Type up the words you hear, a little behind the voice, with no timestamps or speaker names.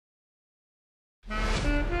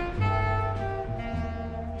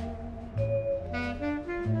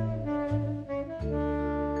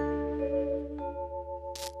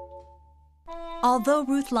Although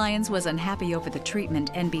Ruth Lyons was unhappy over the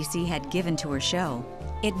treatment NBC had given to her show,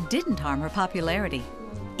 it didn't harm her popularity.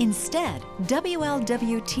 Instead,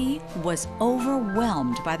 WLWT was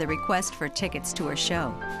overwhelmed by the request for tickets to her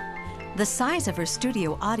show. The size of her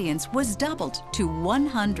studio audience was doubled to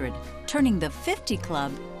 100, turning the 50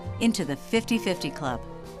 Club into the 50-50 Club.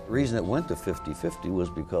 The reason it went to 50-50 was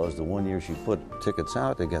because the one year she put tickets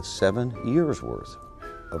out, they got 7 years worth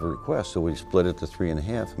of requests, so we split it to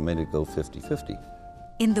 3.5 and made it go 50-50.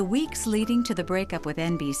 In the weeks leading to the breakup with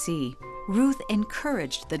NBC, Ruth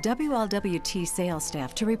encouraged the WLWT sales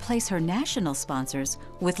staff to replace her national sponsors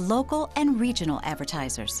with local and regional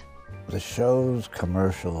advertisers. The show's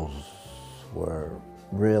commercials were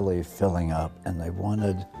really filling up, and they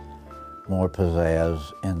wanted more pizzazz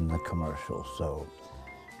in the commercials. So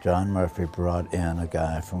John Murphy brought in a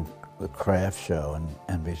guy from the Kraft show in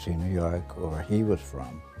NBC New York, where he was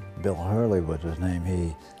from. Bill Hurley was his name.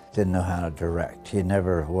 He didn't know how to direct. He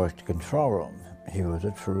never worked control room. He was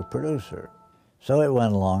a true producer. So it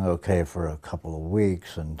went along okay for a couple of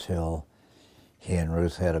weeks until he and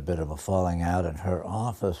Ruth had a bit of a falling out in her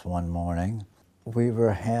office one morning. We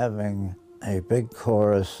were having a big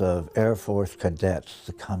chorus of Air Force cadets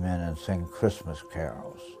to come in and sing Christmas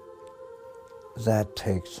carols. That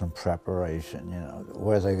takes some preparation, you know,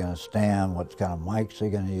 where they're going to stand, what kind of mics they're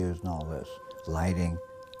going to use, and all this, lighting.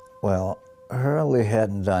 Well, Hurley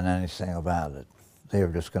hadn't done anything about it. They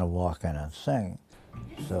were just going to walk in and sing.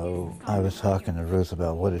 So I was talking to Ruth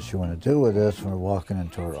about what does she want to do with this, and we're walking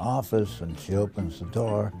into her office, and she opens the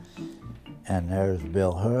door, and there's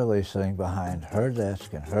Bill Hurley sitting behind her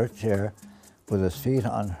desk in her chair with his feet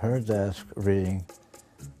on her desk reading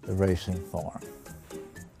the racing form.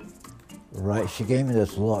 Right, she gave me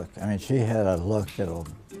this look. I mean, she had a look that'll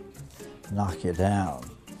knock you down.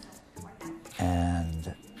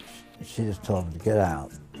 And she just told him to get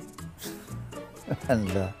out.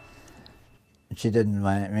 And she didn't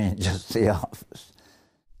mind me, just the office.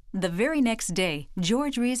 The very next day,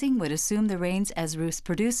 George Reising would assume the reins as Ruth's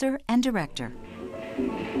producer and director.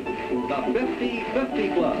 The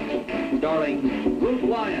 50-50 Club, starring Ruth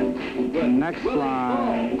Lyons. With next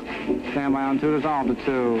line, stand by on tutors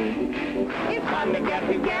altitude. It's fun to get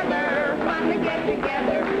together, fun to get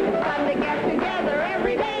together, fun to get together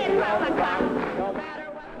every day at 12 o'clock. No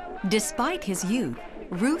matter what the... Despite his youth,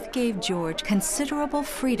 Ruth gave George considerable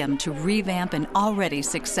freedom to revamp an already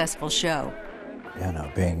successful show. You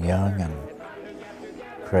know, being young and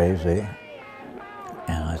crazy,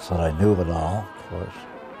 and I thought I knew it all, of course.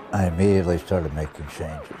 I immediately started making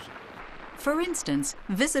changes. For instance,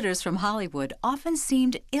 visitors from Hollywood often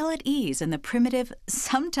seemed ill at ease in the primitive,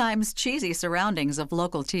 sometimes cheesy surroundings of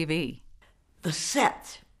local TV. The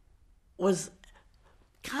set was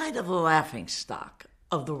kind of a laughingstock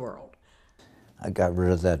of the world. I got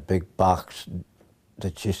rid of that big box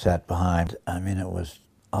that she sat behind. I mean, it was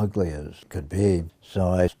ugly as could be. So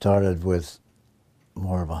I started with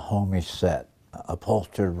more of a homey set,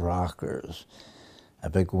 upholstered rockers, a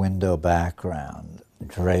big window background,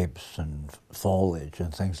 drapes and foliage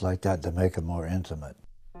and things like that to make it more intimate.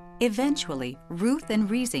 Eventually, Ruth and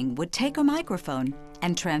Reising would take a microphone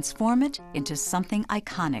and transform it into something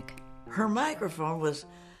iconic. Her microphone was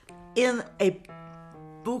in a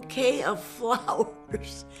bouquet of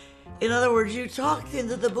flowers. In other words, you talked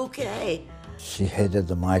into the bouquet. She hated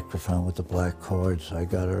the microphone with the black cords, so I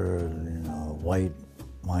got her, a white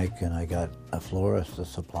mic, and I got a florist to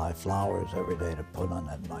supply flowers every day to put on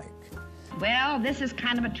that mic. Well, this is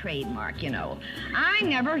kind of a trademark, you know. I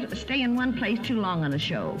never stay in one place too long on a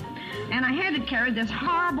show. And I had to carry this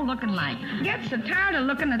horrible-looking light. Get so tired of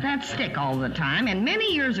looking at that stick all the time, and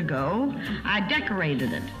many years ago, I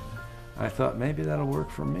decorated it. I thought maybe that'll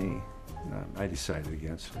work for me. I decided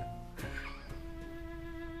against it.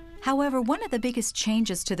 However, one of the biggest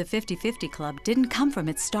changes to the 50-50 Club didn't come from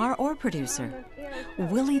its star or producer.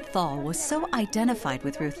 Willie Thal was so identified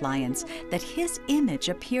with Ruth Lyons that his image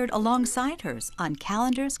appeared alongside hers on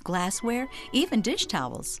calendars, glassware, even dish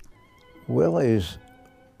towels. Willie's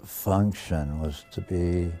function was to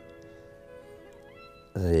be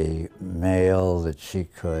the male that she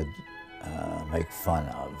could make fun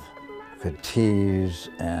of, could tease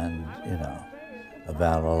and,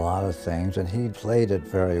 about a lot of things, and he played it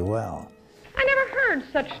very well. I never heard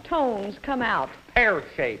such tones come out.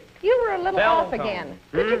 Pear-shaped. You were a little Bell off tone. again.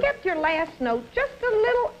 Could you get your last note just a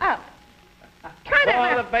little up? Try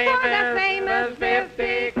to For the famous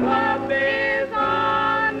 50 Club is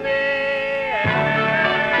on the air.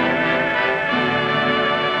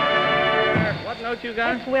 What note you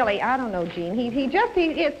got? It's Willie. I don't know, Gene.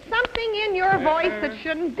 It's something in your voice that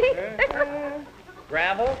shouldn't be there.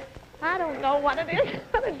 Gravel? I don't know what it is.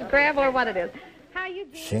 Whether it's gravel or what it is.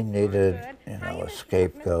 she needed, a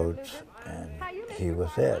scapegoat, and he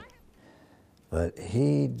was it. But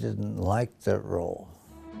he didn't like that role.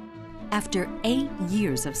 After 8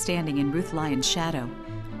 years of standing in Ruth Lyons' shadow,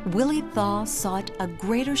 Willie Thaw sought a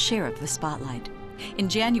greater share of the spotlight. In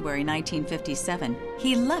January 1957,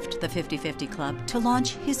 he left the 50/50 Club to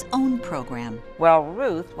launch his own program. Well,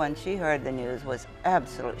 Ruth, when she heard the news, was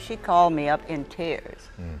she called me up in tears.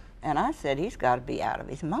 And I said, he's got to be out of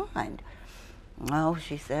his mind. No,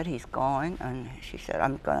 she said, he's going, and she said,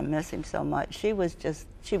 I'm going to miss him so much. She was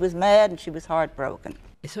mad and she was heartbroken.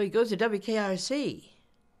 So he goes to WKRC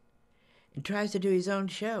and tries to do his own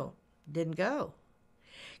show. Didn't go.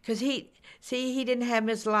 Because he didn't have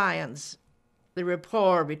Miss Lyons, the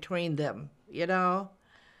rapport between them,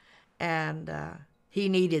 and he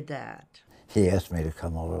needed that. He asked me to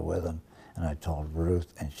come over with him, and I told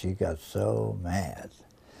Ruth, and she got so mad.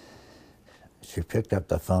 She picked up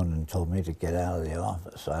the phone and told me to get out of the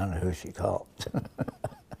office. I don't know who she called.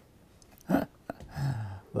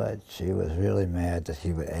 But she was really mad that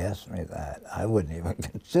he would ask me that. I wouldn't even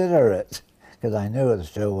consider it, because I knew the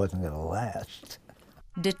show wasn't going to last.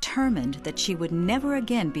 Determined that she would never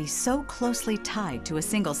again be so closely tied to a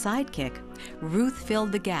single sidekick, Ruth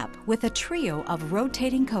filled the gap with a trio of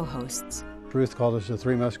rotating co-hosts. Ruth called us the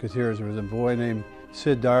Three Musketeers. There was a boy named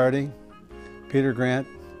Sid Doherty, Peter Grant,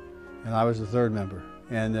 and I was the third member.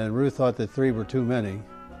 And then Ruth thought that three were too many.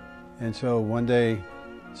 And so one day,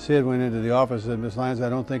 Sid went into the office and said, Miss Lyons, I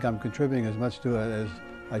don't think I'm contributing as much to it as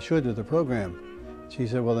I should to the program. She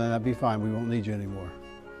said, well, then that'd be fine. We won't need you anymore.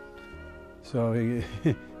 So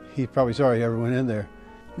he's probably sorry he ever went in there.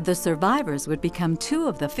 The survivors would become two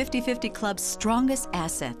of the 50/50 Club's strongest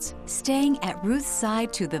assets, staying at Ruth's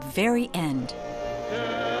side to the very end.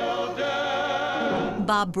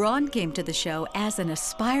 Bob Braun came to the show as an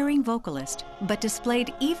aspiring vocalist, but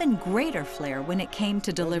displayed even greater flair when it came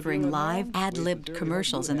to delivering live, ad-libbed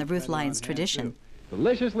commercials in the Ruth Lyons tradition.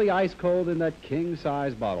 Deliciously ice cold in that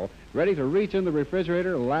king-size bottle, ready to reach in the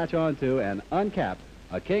refrigerator, latch onto, and uncap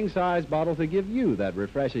a king-size bottle to give you that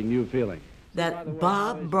refreshing new feeling. That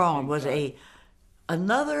Bob Braun was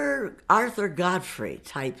another Arthur Godfrey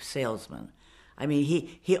type salesman. I mean,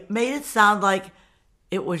 he made it sound like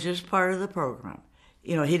it was just part of the program.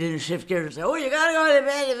 He didn't shift gears and say, oh, you got to go to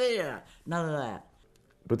bed. None of that.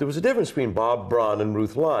 But there was a difference between Bob Braun and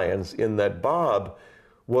Ruth Lyons in that Bob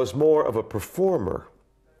was more of a performer.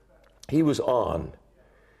 He was on.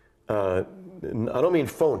 I don't mean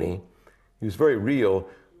phony. He was very real,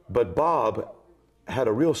 but Bob had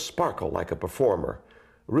a real sparkle like a performer.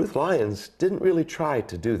 Ruth Lyons didn't really try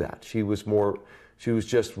to do that. She was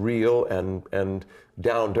just real and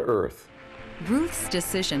down to earth. Ruth's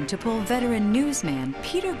decision to pull veteran newsman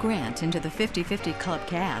Peter Grant into the 50/50 Club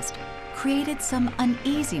cast created some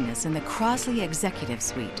uneasiness in the Crosley executive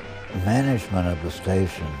suite. Management of the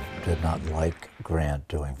station did not like Grant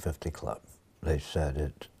doing 50 Club. They said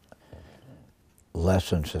it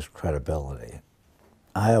lessens his credibility.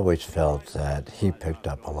 I always felt that he picked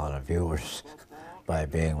up a lot of viewers by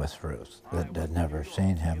being with Ruth that had never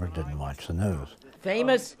seen him or didn't watch the news.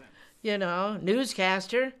 Famous,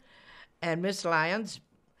 newscaster, and Miss Lyons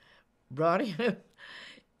brought him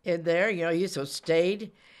in there. He so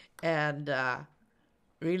stayed and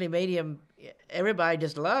really made him, everybody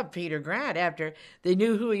just loved Peter Grant after they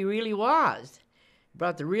knew who he really was.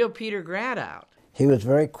 Brought the real Peter Grant out. He was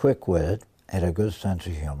very quick-witted, had a good sense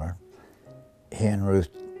of humor. He and Ruth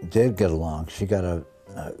did get along. She got a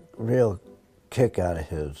real kick out of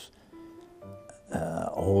his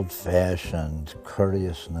old-fashioned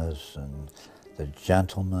courteousness and the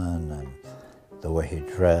gentleman and the way he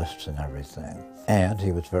dressed and everything. And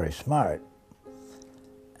he was very smart.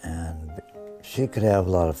 And she could have a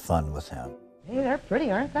lot of fun with him. Hey, they're pretty,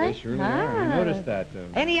 aren't they? They surely are. I noticed that.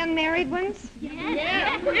 Any unmarried ones?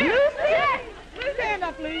 Yeah. Lucy? Stand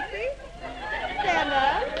up, Lucy. Stand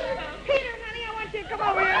up. Peter, honey, I want you to come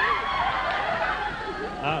over here.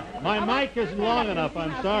 My mic isn't long enough,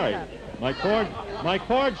 I'm sorry. My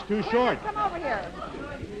cord's too short. Come over here.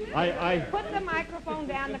 I Put the microphone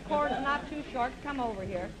down. The cord's not too short. Come over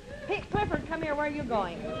here. Hey, Clifford, come here. Where are you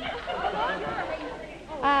going?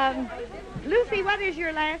 Lucy, what is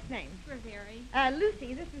your last name?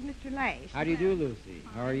 Lucy, this is Mr. Lash. How do you do, Lucy?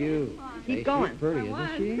 How are you? Keep going. She's pretty,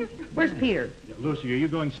 isn't she? Where's Peter? Lucy, are you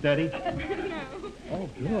going steady? No. Oh,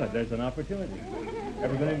 good. There's an opportunity.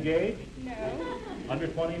 Ever been engaged? No. Under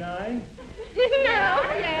 29? No.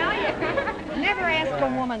 Yeah. Never ask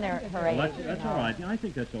a woman her age. Well, that's all right. I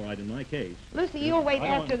think that's all right in my case. Lucy, you'll wait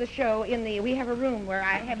after the show we have a room where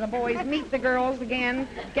I have the boys meet the girls again,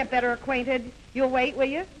 get better acquainted. You'll wait, will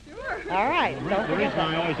you? Sure. All right. Don't The forget reason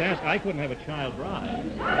I that. always ask, I couldn't have a child bride.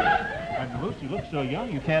 And Lucy looks so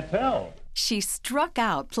young, you can't tell. She struck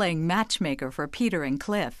out playing matchmaker for Peter and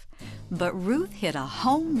Cliff. But Ruth hit a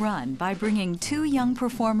home run by bringing two young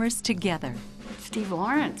performers together. Steve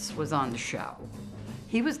Lawrence was on the show.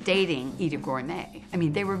 He was dating Ida Gourmet. I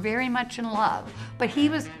mean, they were very much in love. But he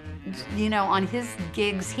was, you know, on his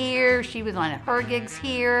gigs here, she was on her gigs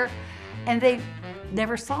here, and they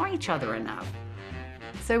never saw each other enough.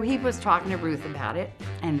 So he was talking to Ruth about it,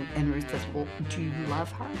 and Ruth says, well, do you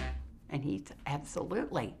love her? And he said,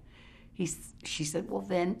 absolutely. She said, well,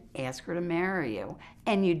 then ask her to marry you,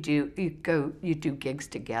 and you do gigs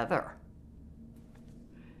together.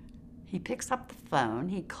 He picks up the phone.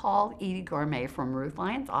 He called Edie Gourmet from Ruth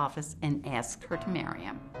Lyons' office and asked her to marry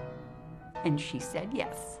him. And she said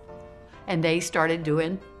yes. And they started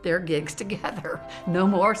doing their gigs together, no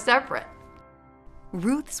more separate.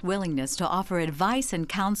 Ruth's willingness to offer advice and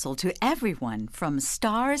counsel to everyone, from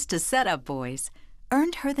stars to setup boys,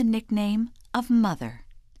 earned her the nickname of Mother.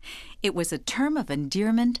 It was a term of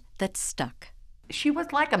endearment that stuck. She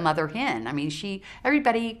was like a mother hen. I mean,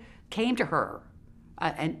 everybody came to her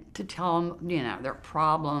and to tell them, you know, their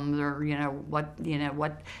problems or,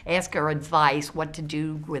 ask her advice, what to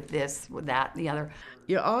do with this, with that, the other.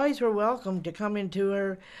 You always were welcome to come into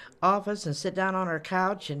her office and sit down on her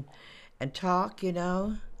couch and talk, you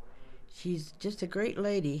know. She's just a great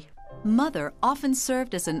lady. Mother often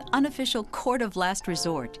served as an unofficial court of last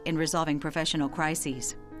resort in resolving professional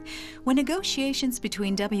crises. When negotiations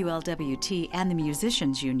between WLWT and the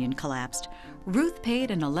Musicians Union collapsed, Ruth paid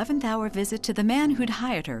an 11th-hour visit to the man who'd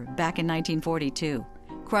hired her back in 1942,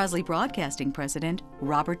 Crosley Broadcasting president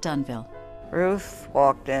Robert Dunville. Ruth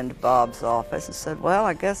walked into Bob's office and said, well,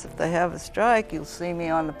 I guess if they have a strike, you'll see me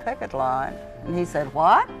on the picket line. And he said,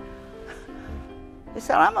 what? He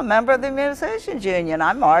said, I'm a member of the Musicians Union.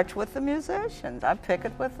 I march with the musicians. I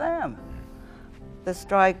picket with them. The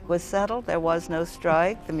strike was settled. There was no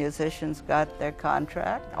strike. The musicians got their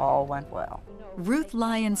contract. All went well. Ruth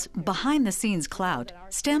Lyons' behind-the-scenes clout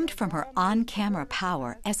stemmed from her on-camera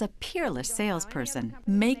power as a peerless salesperson,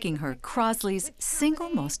 making her Crosley's single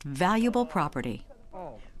most valuable property.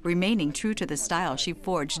 Remaining true to the style she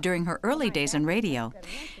forged during her early days in radio,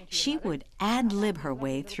 she would ad-lib her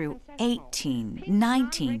way through 18,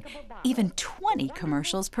 19, even 20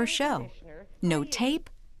 commercials per show. No tape,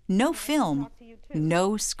 no film,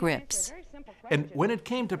 no scripts. And when it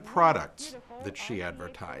came to products that she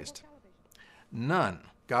advertised, none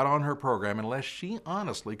got on her program unless she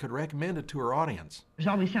honestly could recommend it to her audience. There's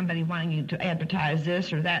always somebody wanting you to advertise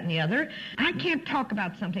this or that and the other. I can't talk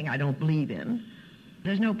about something I don't believe in.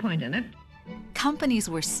 There's no point in it. Companies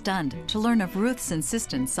were stunned to learn of Ruth's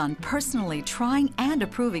insistence on personally trying and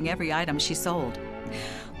approving every item she sold.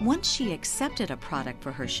 Once she accepted a product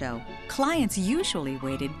for her show, clients usually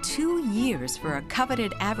waited 2 years for a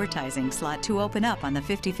coveted advertising slot to open up on the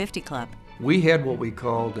 50/50 Club. We had what we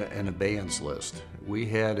called an abeyance list. We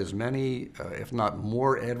had as many, if not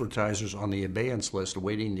more, advertisers on the abeyance list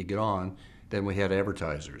waiting to get on than we had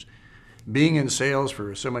advertisers. Being in sales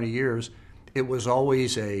for so many years, it was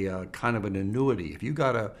always a kind of an annuity. If you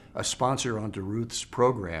got a sponsor onto Ruth's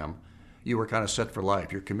program, you were kind of set for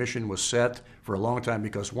life. Your commission was set for a long time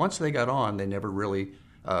because once they got on, they never really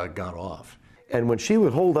got off. And when she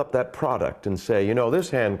would hold up that product and say, you know, this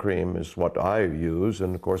hand cream is what I use,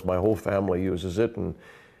 and of course my whole family uses it, and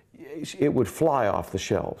it would fly off the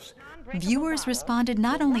shelves. Viewers responded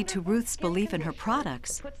not only to Ruth's belief in her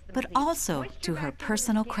products, but also to her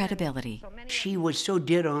personal credibility. She was so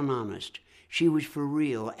dead on honest. She was for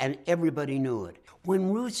real, and everybody knew it.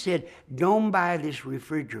 When Ruth said, don't buy this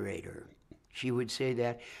refrigerator, she would say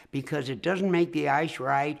that because it doesn't make the ice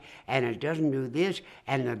right, and it doesn't do this,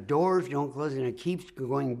 and the doors don't close, and it keeps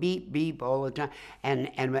going beep, beep all the time.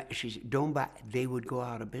 And she said, don't buy, they would go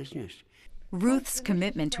out of business. Ruth's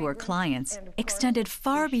commitment to her clients extended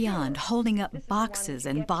far beyond holding up boxes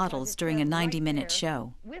and bottles during a 90-minute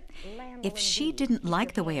show. If she didn't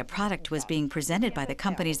like the way a product was being presented by the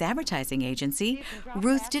company's advertising agency,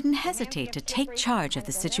 Ruth didn't hesitate to take charge of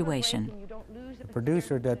the situation. The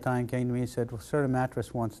producer at that time came to me and said, well, Sir, the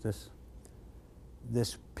mattress wants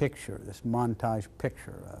this picture, this montage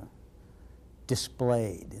picture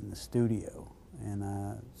displayed in the studio.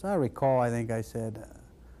 And so I recall, I think I said,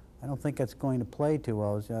 I don't think that's going to play too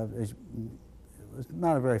well. It was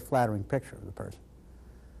not a very flattering picture of the person.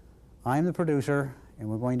 I'm the producer, and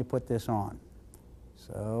we're going to put this on.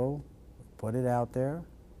 So we put it out there,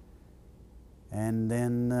 and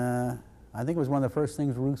then I think it was one of the first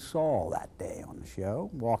things Ruth saw that day on the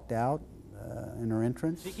show. Walked out, in her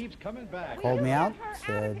entrance. He keeps coming back. Called me out,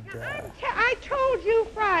 said, I told you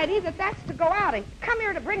Friday that that's to go out. And come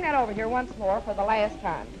here to bring that over here once more for the last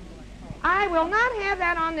time. I will not have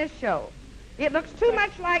that on this show. It looks too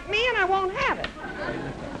much like me, and I won't have it.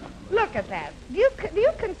 Look at that. Do you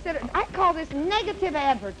consider, I call this negative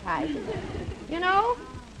advertising. You know?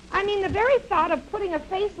 I mean, the very thought of putting a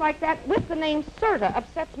face like that with the name Serta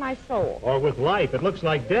upsets my soul. Or with life. It looks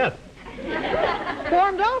like death.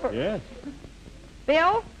 Formed over. Yes.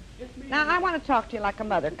 Bill, now I want to talk to you like a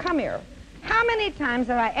mother. Come here. How many times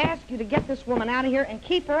have I asked you to get this woman out of here and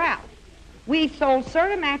keep her out? We sold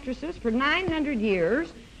Serta mattresses for 900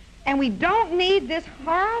 years, and we don't need this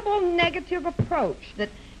horrible negative approach that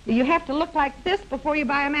you have to look like this before you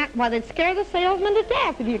buy a mattress. Well, they'd scare the salesman to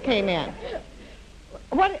death if you came in.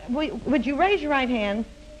 Would you raise your right hand?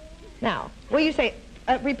 Now, will you say,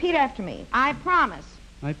 repeat after me. I promise.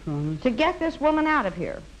 I promise. To get this woman out of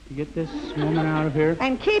here. To get this woman out of here.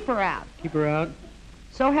 And keep her out. Keep her out.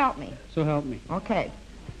 So help me. So help me. Okay.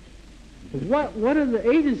 What are the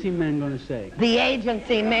agency men going to say? The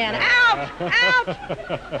agency men. Ouch! Ouch!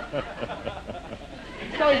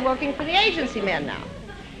 So he's working for the agency men now.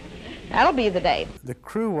 That'll be the day. The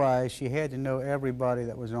crew-wise, she had to know everybody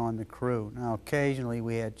that was on the crew. Now, occasionally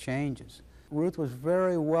we had changes. Ruth was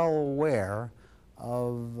very well aware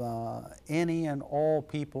of any and all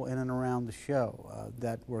people in and around the show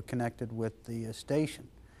that were connected with the station.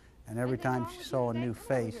 And every time she saw a new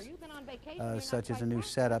face, such as a new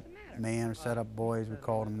setup man or setup boy, as we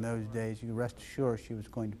called him in those days, you could rest assured she was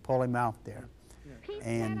going to pull him out there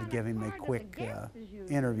and give him a quick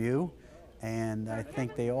interview. And I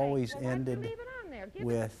think they always ended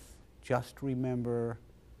with, just remember,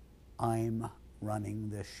 I'm running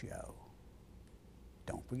this show.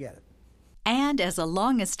 Don't forget it. And as a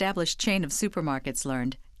long-established chain of supermarkets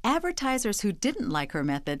learned, advertisers who didn't like her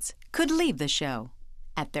methods could leave the show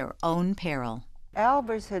at their own peril.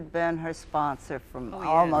 Albers had been her sponsor from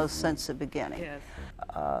almost since the beginning. Yes.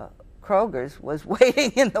 Kroger's was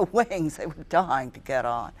waiting in the wings. They were dying to get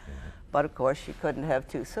on. But of course, she couldn't have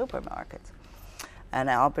two supermarkets. And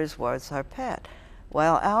Albers was her pet.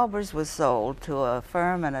 Well, Albers was sold to a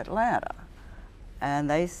firm in Atlanta. And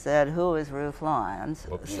they said, who is Ruth Lyons?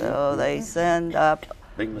 Whoops. So they send up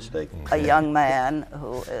big mistake. A young man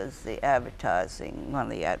who is one of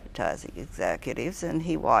the advertising executives, and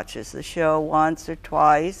he watches the show once or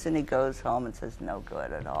twice, and he goes home and says, no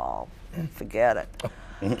good at all. Forget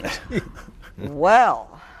it.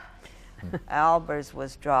 Well, Albers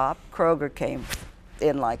was dropped. Kroger came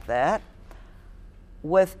in like that.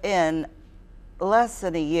 Within less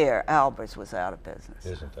than a year, Albers was out of business.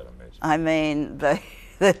 Isn't that amazing? I mean, the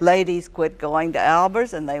ladies quit going to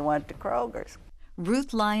Albers and they went to Kroger's.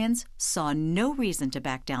 Ruth Lyons saw no reason to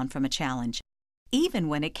back down from a challenge, even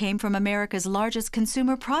when it came from America's largest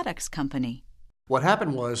consumer products company. What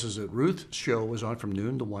happened was that Ruth's show was on from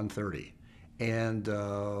noon to 1:30, and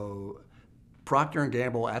Procter &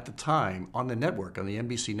 Gamble at the time on the network, on the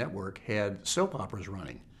NBC network, had soap operas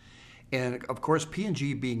running. And of course,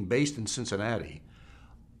 P&G being based in Cincinnati,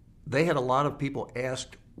 they had a lot of people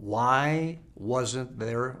ask why wasn't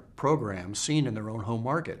their program seen in their own home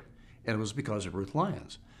market? And it was because of Ruth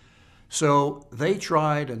Lyons. So they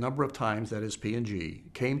tried a number of times, that is P&G,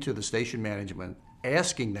 came to the station management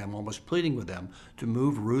asking them, almost pleading with them, to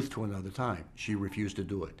move Ruth to another time. She refused to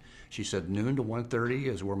do it. She said noon to 1:30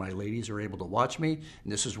 is where my ladies are able to watch me,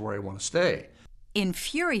 and this is where I want to stay.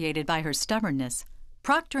 Infuriated by her stubbornness,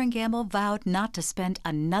 Procter & Gamble vowed not to spend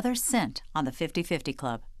another cent on the 50/50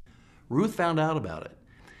 Club. Ruth found out about it.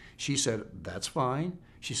 She said, that's fine.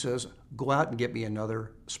 She says, go out and get me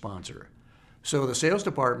another sponsor. So the sales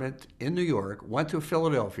department in New York went to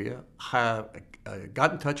Philadelphia,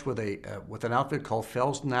 got in touch with an outfit called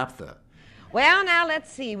Fells Naphtha. Well, now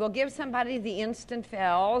let's see. We'll give somebody the Instant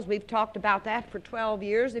Fells. We've talked about that for 12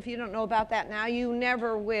 years. If you don't know about that now, you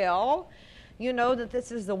never will. You know that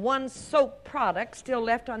this is the one soap product still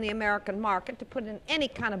left on the American market to put in any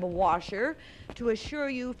kind of a washer to assure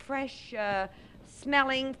you fresh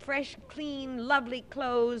smelling, fresh, clean, lovely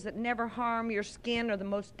clothes that never harm your skin or the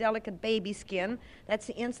most delicate baby skin. That's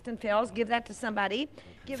the Instant Fells. Give that to somebody.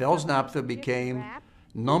 Fells Naphtha became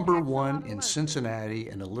 #1 in Cincinnati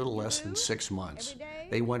in a little less than 6 months.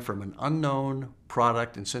 They went from an unknown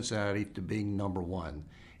product in Cincinnati to being #1,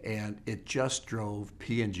 and it just drove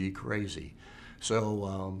P&G crazy.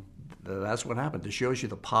 So that's what happened. It shows you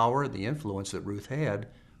the power and the influence that Ruth had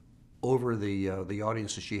over the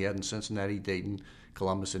audiences she had in Cincinnati, Dayton,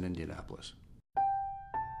 Columbus, and Indianapolis.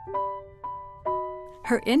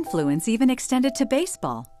 Her influence even extended to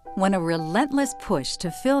baseball. when a relentless push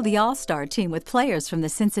to fill the All-Star team with players from the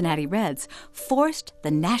Cincinnati Reds forced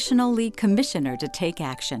the National League commissioner to take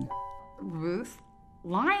action. Ruth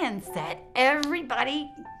Lyons said,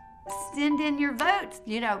 everybody send in your votes.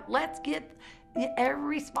 You know, let's get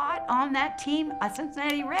every spot on that team a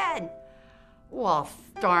Cincinnati Red. Well,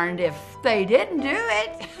 darned if they didn't do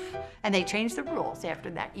it. And they changed the rules after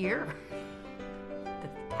that year.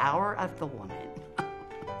 The power of the woman.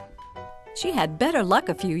 She had better luck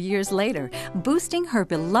a few years later, boosting her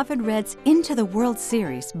beloved Reds into the World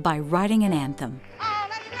Series by writing an anthem.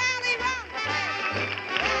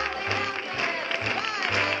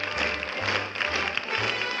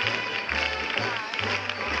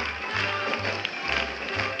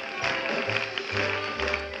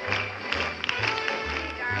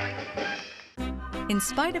 In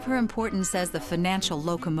spite of her importance as the financial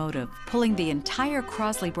locomotive pulling the entire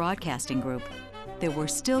Crosley Broadcasting Group, there were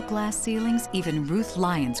still glass ceilings even Ruth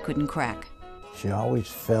Lyons couldn't crack. She always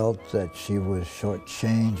felt that she was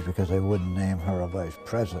shortchanged because they wouldn't name her a vice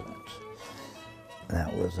president.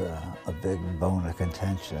 That was a big bone of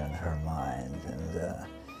contention in her mind, and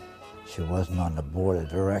she wasn't on the board of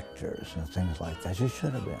directors and things like that. She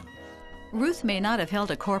should have been. Ruth may not have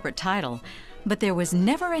held a corporate title, but there was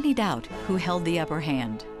never any doubt who held the upper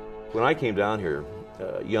hand. When I came down here,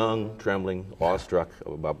 young, trembling, awestruck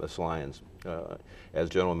about Miss Lyons, as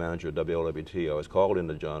general manager of WLWT, I was called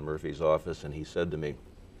into John Murphy's office, and he said to me,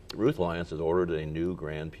 Ruth Lyons has ordered a new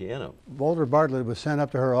grand piano. Walter Bartlett was sent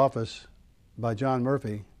up to her office by John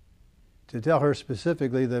Murphy to tell her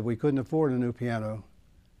specifically that we couldn't afford a new piano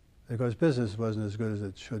because business wasn't as good as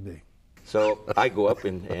it should be. So I go up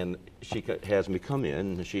and she has me come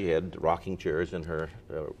in, and she had rocking chairs in her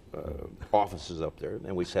offices up there,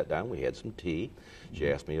 and we sat down, we had some tea.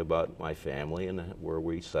 She asked me about my family and where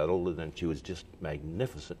we settled, and she was just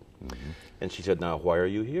magnificent. And she said, now why are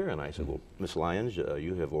you here? And I said, well, Miss Lyons,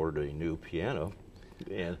 you have ordered a new piano,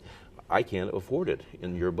 and I can't afford it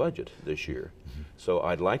in your budget this year. So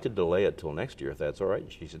I'd like to delay it till next year if that's all right.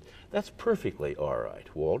 And she said, that's perfectly all right,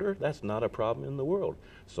 Walter. That's not a problem in the world.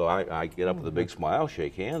 So I get up with a big smile,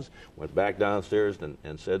 shake hands, went back downstairs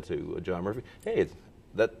and said to John Murphy, hey,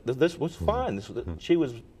 this was fine. She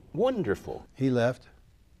was wonderful. He left.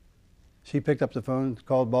 She picked up the phone,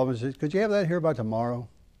 called Bob and said, could you have that here by tomorrow?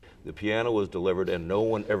 The piano was delivered and no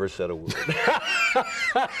one ever said a word.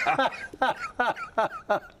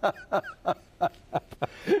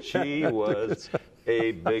 She was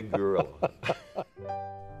a big girl.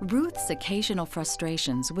 Ruth's occasional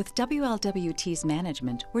frustrations with WLWT's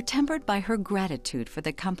management were tempered by her gratitude for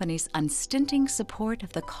the company's unstinting support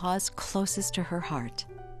of the cause closest to her heart.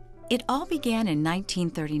 It all began in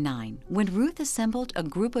 1939 when Ruth assembled a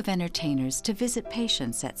group of entertainers to visit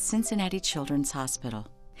patients at Cincinnati Children's Hospital.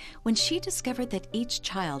 When she discovered that each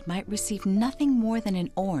child might receive nothing more than an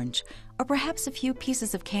orange or perhaps a few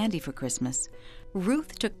pieces of candy for Christmas,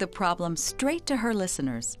 Ruth took the problem straight to her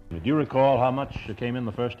listeners. Do you recall how much came in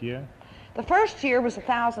the first year? The first year was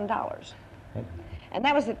 $1,000. And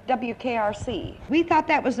that was at WKRC. We thought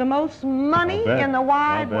that was the most money in the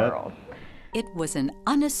wide world. It was an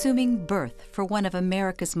unassuming birth for one of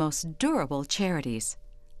America's most durable charities,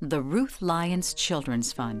 the Ruth Lyons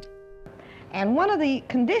Children's Fund. And one of the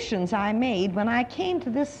conditions I made when I came to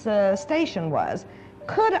this station was,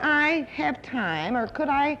 could I have time or could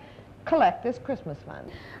I collect this Christmas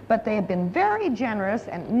fund? But they have been very generous,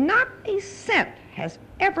 and not a cent has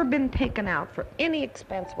ever been taken out for any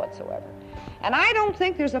expense whatsoever. And I don't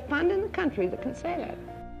think there's a fund in the country that can say that.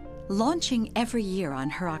 Launching every year on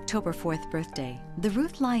her October 4th birthday, the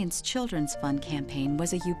Ruth Lyons Children's Fund campaign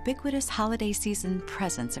was a ubiquitous holiday season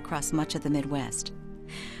presence across much of the Midwest.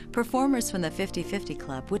 Performers from the 50/50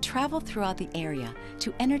 Club would travel throughout the area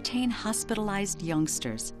to entertain hospitalized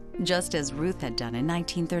youngsters, just as Ruth had done in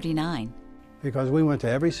 1939. Because we went to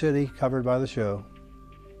every city covered by the show.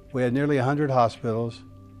 We had nearly 100 hospitals,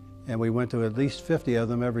 and we went to at least 50 of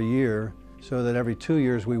them every year, so that every 2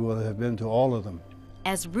 years we will have been to all of them.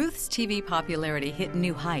 As Ruth's TV popularity hit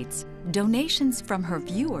new heights, donations from her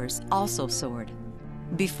viewers also soared.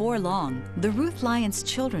 Before long, the Ruth Lyons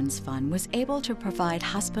Children's Fund was able to provide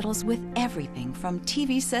hospitals with everything from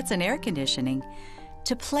TV sets and air conditioning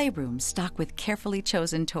to playrooms stocked with carefully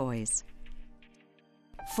chosen toys.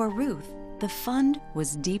 For Ruth, the fund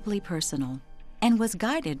was deeply personal and was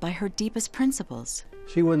guided by her deepest principles.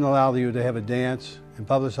 She wouldn't allow you to have a dance and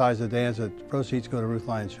publicize the dance that the proceeds go to Ruth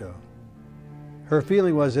Lyons Show. Her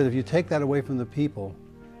feeling was that if you take that away from the people,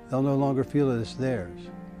 they'll no longer feel that it's theirs.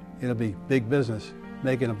 It'll be big business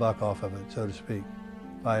making a buck off of it, so to speak,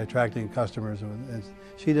 by attracting customers. And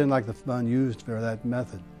she didn't like the fund used for that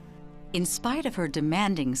method. In spite of her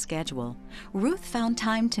demanding schedule, Ruth found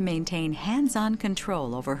time to maintain hands-on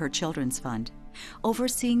control over her children's fund,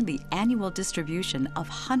 overseeing the annual distribution of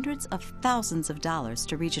hundreds of thousands of dollars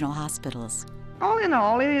to regional hospitals. All in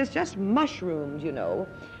all, it is just mushrooms, you know,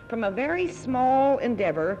 from a very small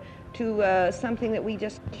endeavor to something that we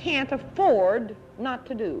just can't afford not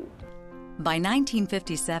to do. By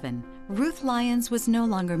 1957, Ruth Lyons was no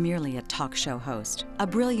longer merely a talk show host, a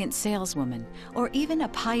brilliant saleswoman, or even a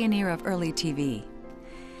pioneer of early TV.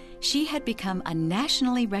 She had become a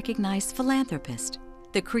nationally recognized philanthropist,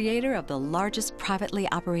 the creator of the largest privately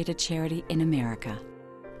operated charity in America.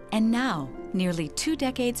 And now, nearly 2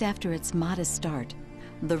 decades after its modest start,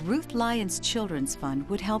 the Ruth Lyons Children's Fund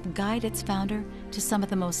would help guide its founder to some of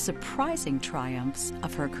the most surprising triumphs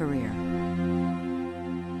of her career.